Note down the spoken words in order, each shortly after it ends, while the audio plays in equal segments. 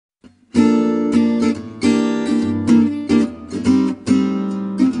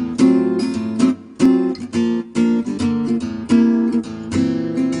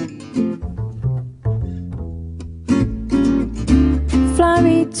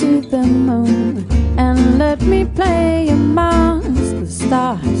to the moon and let me play amongst the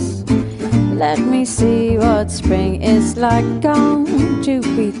stars. Let me see what spring is like on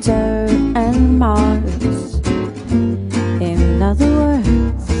Jupiter and Mars. In other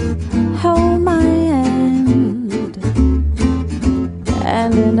words, hold my hand.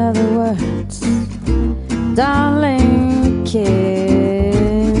 And in other words, darling,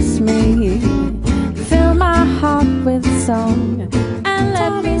 kiss me. Fill my heart with song and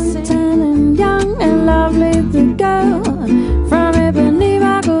let me sing. Tan and young and lovely, the girl from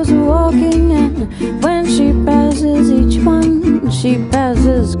Ipanema goes walking, and when she passes each one, she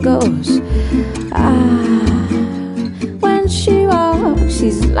passes goes. When she walks,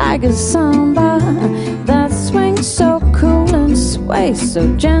 she's like a samba that swings so cool and sways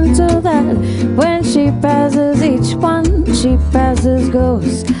so gentle that when she passes each one, she passes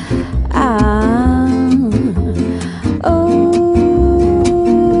goes.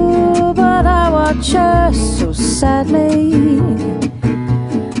 Oh, but I watch her so sadly.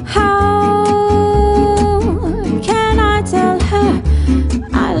 How can I tell her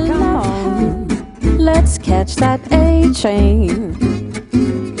I love her? Let's catch that A train.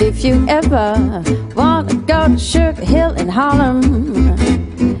 If you ever want to go to Sugar Hill in Harlem,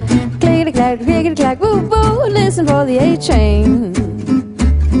 clickety-clack, clickety-clack, woo-woo, listen for the A train.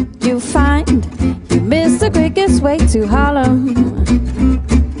 You'll find you missed the quickest way to Harlem.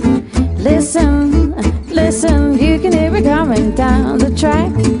 Listen, listen, you can hear it coming down the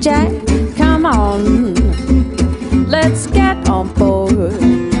track. Jack, come on, let's get on board.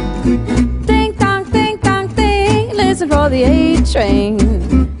 Ding dong, ding dong, ding, listen for the A train.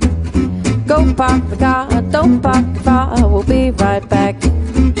 Go park the car, don't park the car, we'll be right back.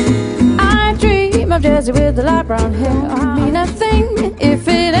 I dream of Jessie with the light brown hair. I mean a thing if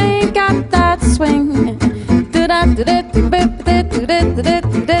it ain't got that swing.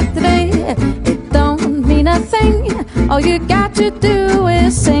 It don't mean a thing, all you got to do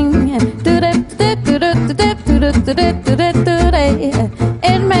is sing.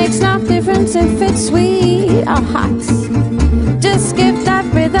 It makes no difference if it's sweet or hot. Just give that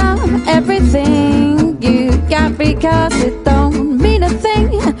rhythm everything you got, because it don't mean a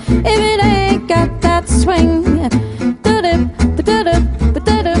thing if it ain't got that swing.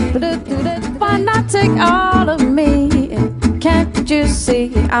 Why not take all of me? Can't you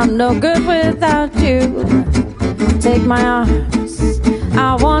see I'm no good without you? Take my arms,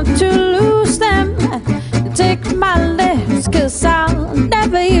 I want to lose them. Take my lips, 'cause I'll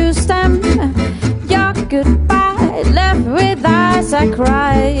never use them. Your goodbye left with eyes I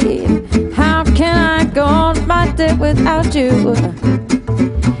cried. How can I go on my day without you?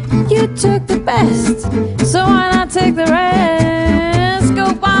 You took the best, so why not take the rest?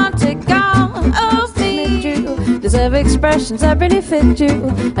 Go on, take all of me. You deserve expressions that really fit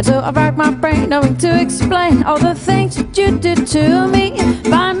you, and so I rack my brain knowing to explain all the things that you did to me.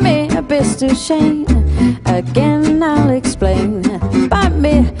 By me, abyss to shame. Again, I'll explain. By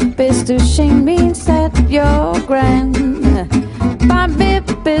me, abyss to shame means that you're grand. By me,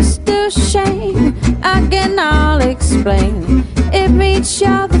 abyss to shame. Again, I'll explain. It means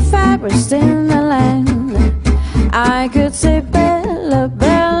you're the fairest in the land. I could say Bella,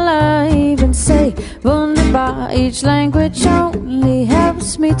 Bella, even say wunderbar. Each language only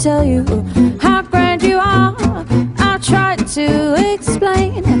helps me tell you how grand you are. I'll try to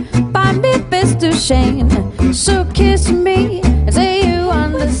explain. By me, best to shame. So kiss me and say you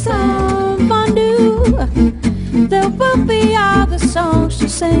understand. Someone new. There will be other songs to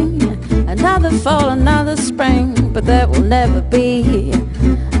sing, another fall, another spring, but there will never be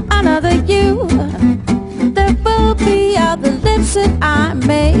another you. There will be other lips that I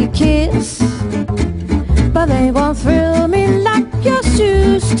may kiss, but they won't thrill me like yours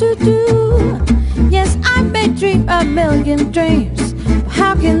used to do. Yes, I may dream a million dreams, but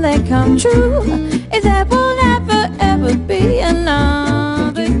how can they come true if there will never ever be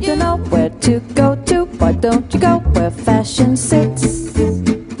another you? You know where to go to, why don't you go where fashion sits?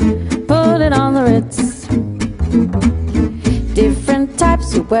 Put it on the Ritz. Different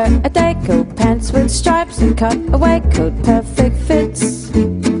types who wear a day coat, pants with stripes and cutaway coat, perfect fits.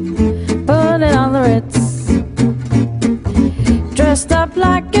 Put it on the Ritz. Dressed up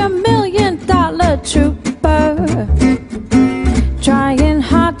like $1,000,000 trooper, trying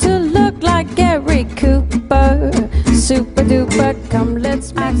hard to look like Gary Cooper. Super duper, come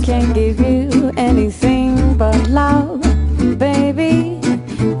let's I can't give you anything but love, baby.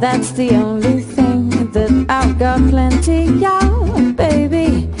 That's the only thing that I've got plenty of,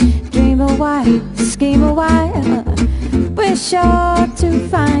 baby. Dream a while, scheme a while, we're sure to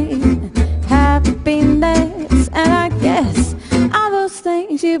find happiness. And I guess all those things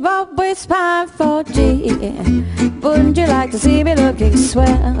things you've always pined for, gee. Wouldn't you like to see me looking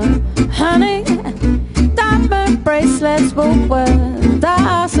swell, honey? Diamond bracelets won't work,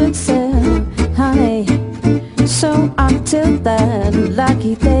 doesn't sell, honey. So until that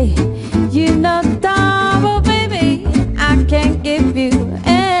lucky day, you know, darling, baby, I can't give you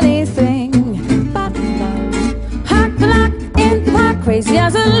anything but love. Hot block in the park, crazy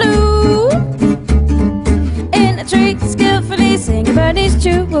as a loop, in a tree, skillfully singing Bernie's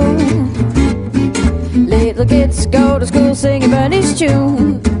tune. Little kids go to school singing Bernie's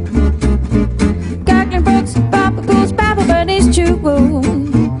tune. Cackling brooks, Papa Pools, Papa Bernie's tune.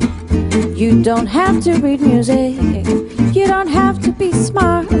 You don't have to read music, you don't have to be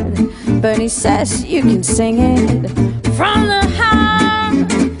smart. Bernie says you can sing it from the heart.